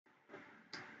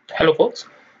Hello folks.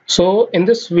 So in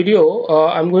this video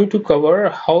I'm going to cover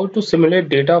how to simulate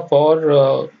data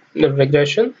for the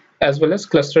regression as well as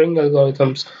clustering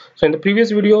algorithms. So in the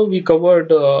previous video we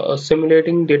covered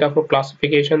simulating data for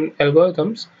classification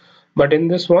algorithms, but in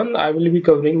this one I will be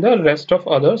covering the rest of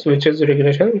others, which is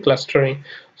regression and clustering.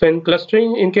 So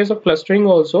in case of clustering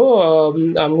also,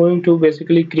 I'm going to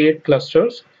basically create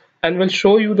clusters and will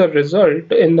show you the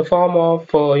result in the form of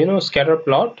scatter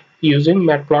plot using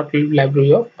matplotlib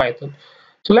library of Python.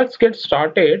 So let's get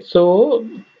started. So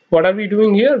what are we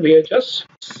doing here? We are just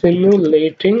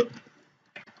simulating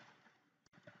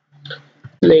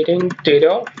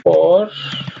data for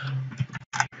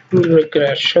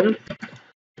regression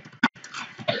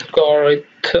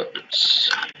algorithms.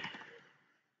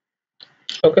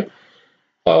 Okay.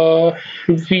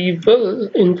 We will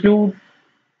include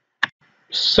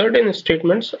certain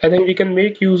statements. I think we can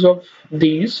make use of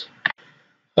these,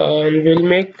 and we'll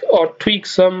make or tweak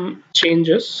some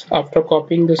changes after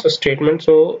copying this statement.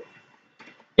 So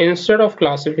instead of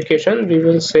classification, we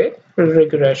will say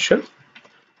regression.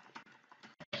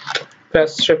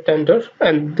 Press shift enter,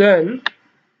 and then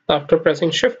after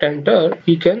pressing shift enter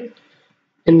we can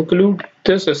include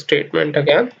this statement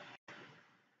again.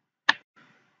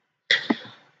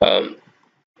 um,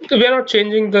 we are not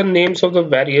changing the names of the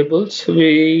variables.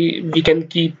 We can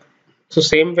keep the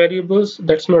same variables.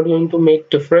 That's not going to make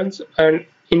difference, and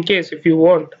in case if you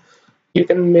want, you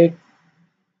can make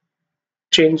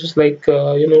changes like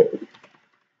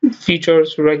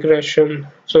features regression,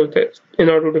 so that in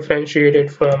order to differentiate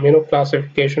it from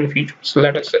classification features,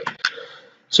 let us say.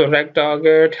 So reg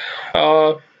target,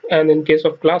 and in case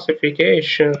of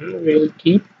classification we'll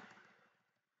keep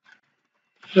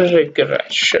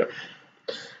regression.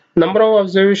 Number of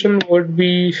observation would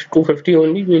be 250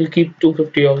 only. We'll keep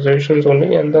 250 observations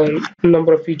only, and then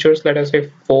number of features, let us say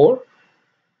 4.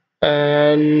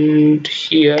 And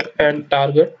here, and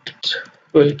target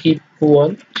will keep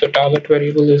 1. So target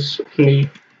variable is only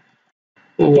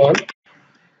 1,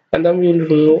 and then we will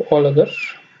remove all other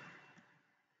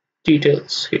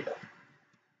details here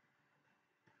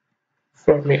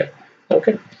from here.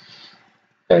 Okay,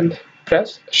 and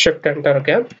press shift enter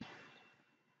again.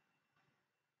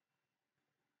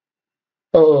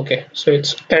 Oh, okay, so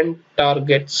it's end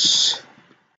targets.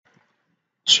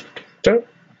 Shift enter,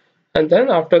 and then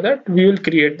after that we will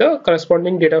create the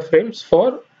corresponding data frames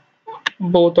for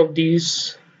both of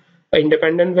these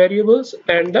independent variables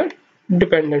and the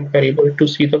dependent variable to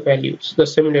see the values, the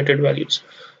simulated values.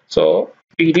 So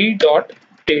pd dot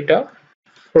data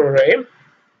frame,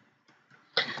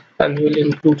 and we'll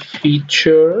include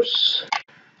features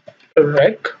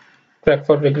reg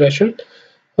for regression.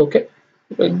 Okay,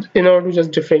 in order to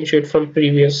just differentiate from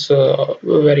previous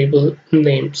variable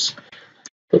names.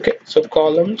 Okay, so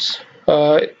columns,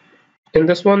 in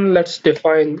this one let's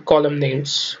define column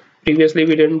names. Previously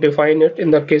we didn't define it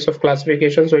in the case of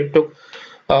classification, so it took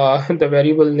the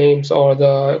variable names or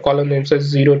the column names as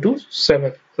 0 to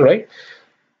 7, right?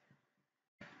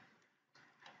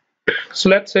 So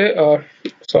let's say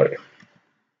sorry,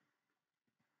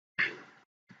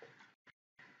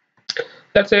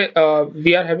 let's say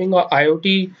we are having a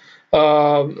IoT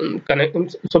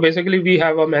connect. So basically we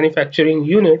have a manufacturing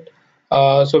unit,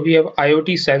 so we have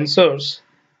IoT sensors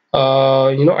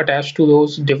attached to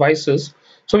those devices,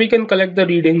 so we can collect the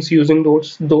readings using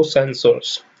those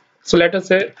sensors. So let us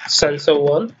say sensor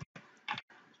 1.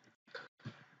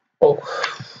 Oh,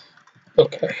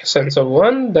 okay, sensor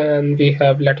 1. Then we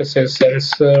have, let us say,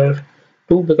 sensor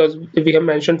 2, because we have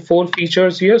mentioned 4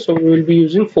 features here, so we will be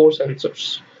using 4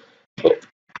 sensors. So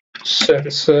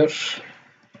sensor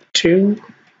 2,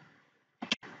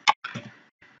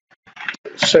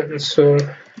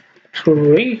 sensor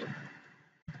 3,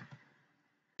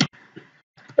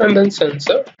 and then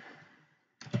sensor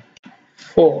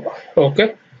 4.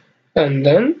 Okay, and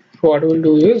then what we'll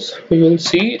do is we will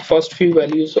see first few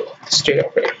values of this data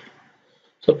frame.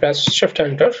 So press shift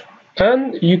enter,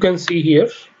 and you can see here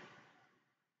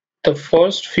the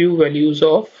first few values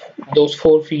of those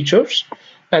 4 features,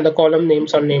 and the column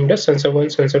names are named as sensor 1,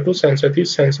 sensor 2, sensor 3,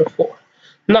 sensor 4.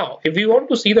 Now if we want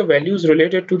to see the values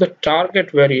related to the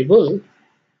target variable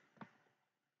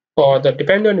or the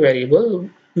dependent variable,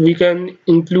 we can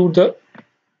include the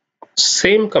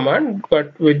same command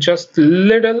but with just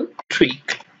little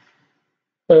tweak.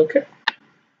 Okay,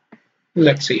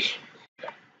 let's see.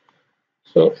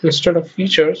 So instead of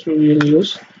features we will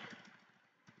use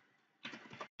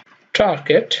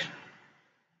target,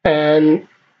 and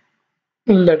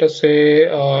let us say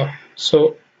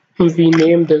so we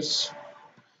name this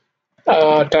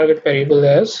target variable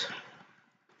as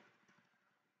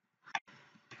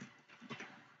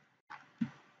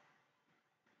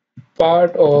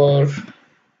impart, or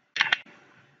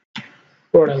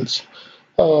what else?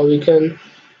 We can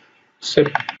say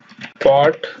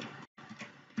part,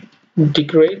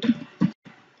 degrade.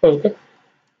 Okay,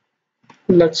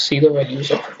 let's see the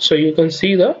values of it. So you can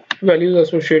see the values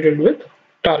associated with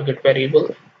target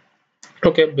variable.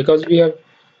 Okay, because we have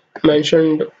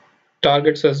mentioned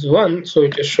targets as one, so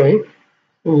it is showing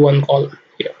one column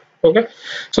here. Okay,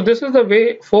 so this is the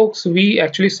way, folks, we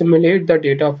actually simulate the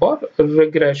data for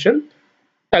regression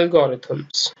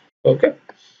algorithms. Okay,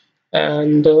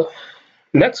 and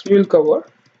next we'll cover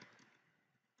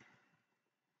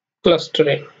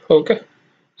clustering. Okay,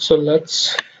 so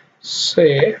let's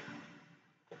say,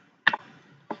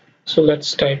 so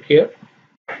let's type here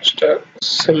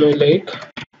simulate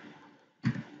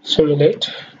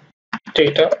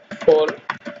data for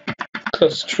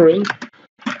clustering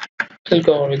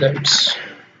algorithms.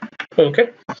 Okay,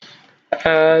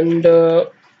 and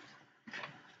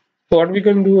what we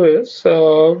can do is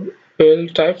we'll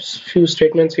type few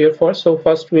statements here first. So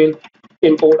first we'll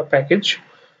import a package,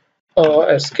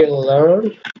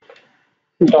 sklearn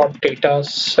dot data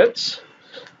sets.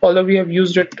 Although we have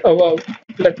used it above,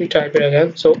 let me type it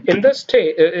again. So in this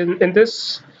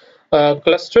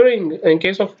clustering, in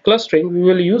case of clustering, we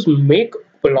will use make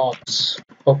blocks.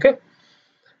 Okay,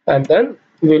 and then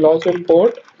we'll also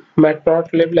import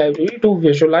matplotlib library to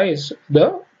visualize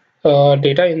the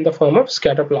data in the form of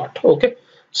scatter plot. Okay,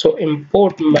 so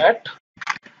import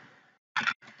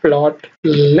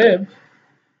matplotlib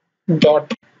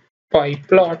dot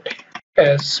pyplot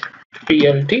as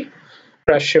plt,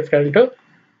 press shift enter,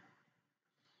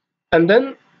 and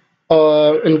then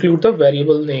include the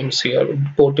variable names here,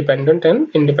 both dependent and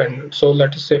independent. So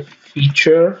let us say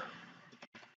feature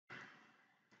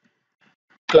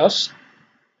class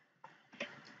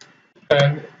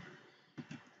and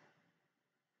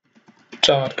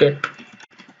target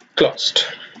class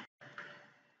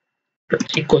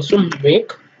equals to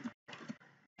make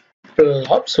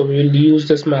blobs. So we will use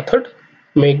this method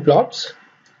make blobs.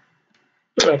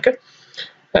 Okay,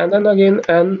 and then again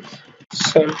and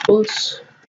samples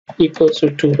equals to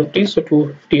 250. So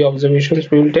 250 observations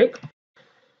we will take.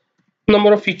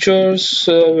 Number of features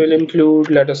will include,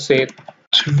 let us say,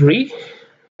 3,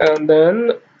 and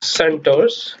then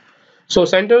centers. So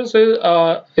centers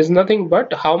is nothing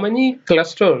but how many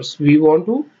clusters we want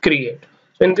to create.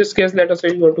 So in this case, let us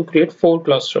say we want to create 4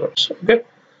 clusters. Okay,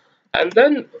 and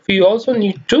then we also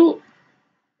need to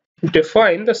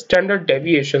define the standard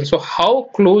deviation. So how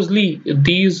closely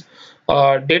these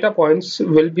data points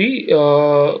will be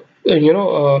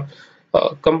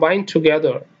combined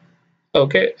together.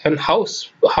 Okay, and how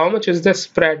much is the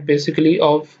spread basically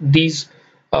of these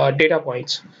data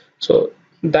points. So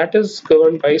that is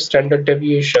governed by standard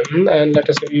deviation, and let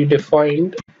us say we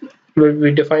define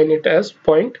it as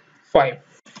 0.5,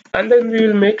 and then we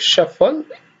will make shuffle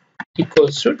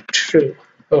equals to true.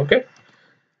 Okay,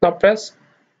 now press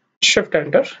shift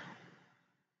enter.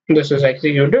 This is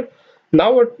executed.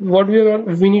 Now what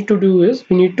we need to do is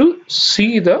we need to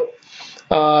see the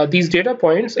these data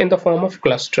points in the form of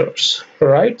clusters,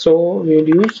 right? So we'll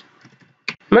use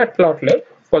matplotlib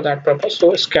for that purpose.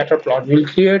 So scatter plot, we'll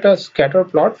create a scatter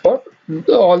plot for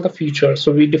all the features.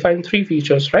 So we define 3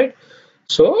 features, right?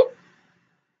 So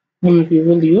we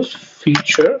will use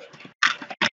feature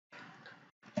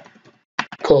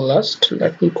cluster.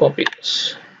 Let me copy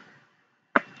this.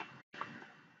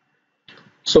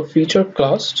 So feature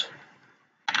cluster,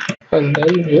 and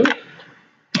then we'll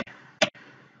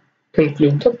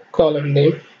include the column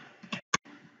name.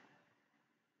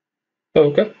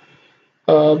 Okay,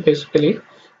 basically,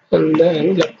 and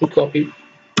then let me copy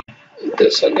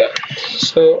this again.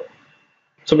 So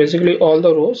basically all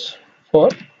the rows for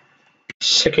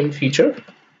second feature,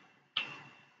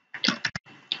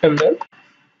 and then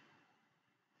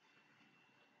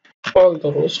all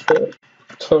the rows for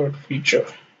third feature.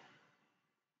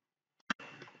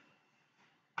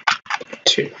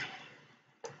 2,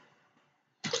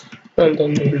 and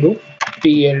then we'll do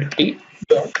plt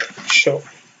dot show.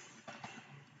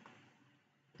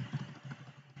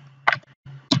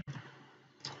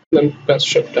 Then press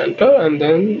shift enter, and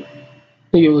then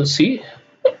you will see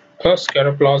a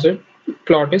scatter plot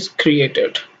is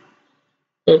created.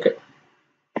 Okay,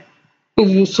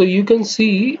 so you can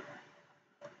see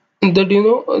that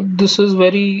this is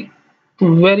very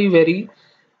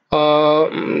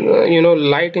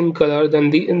light in color. Then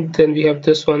we have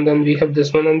this one, then we have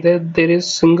this one, and there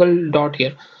is single dot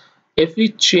here. If we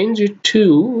change it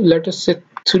to, let us say,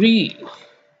 3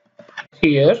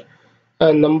 here,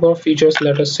 and number of features,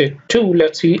 let us say 2,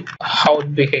 let's see how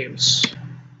it behaves.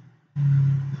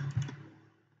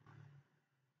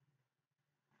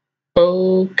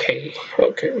 Okay,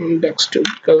 index 2,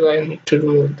 because I need to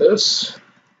remove this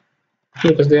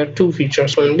because there are two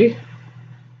features only,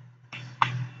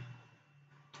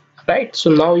 right?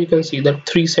 So now you can see that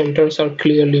three centers are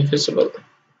clearly visible.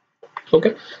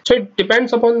 Okay, so it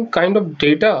depends upon kind of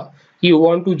data you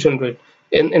want to generate.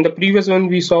 In the previous one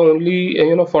we saw only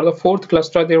for the fourth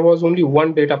cluster there was only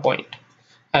one data point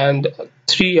and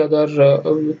three other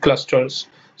clusters.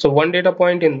 So one data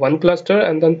point in one cluster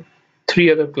and then three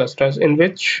other clusters, in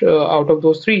which out of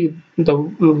those three, the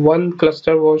one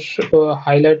cluster was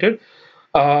highlighted,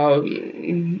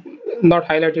 not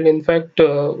highlighted, in fact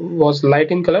was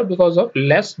light in color because of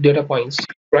less data points,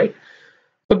 right?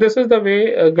 So this is the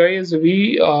way, guys,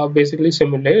 we basically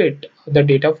simulate the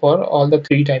data for all the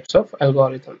three types of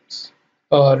algorithms: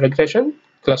 regression,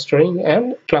 clustering,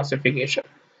 and classification.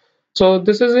 So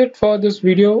this is it for this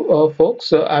video,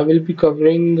 folks. I will be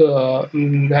covering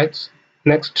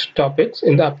next topics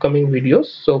in the upcoming videos.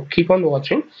 So keep on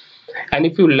watching. And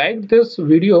if you liked this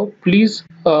video, please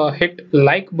hit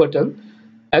like button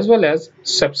as well as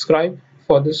subscribe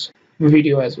for this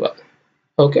video as well.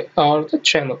 Okay, or the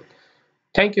channel.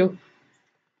 Thank you.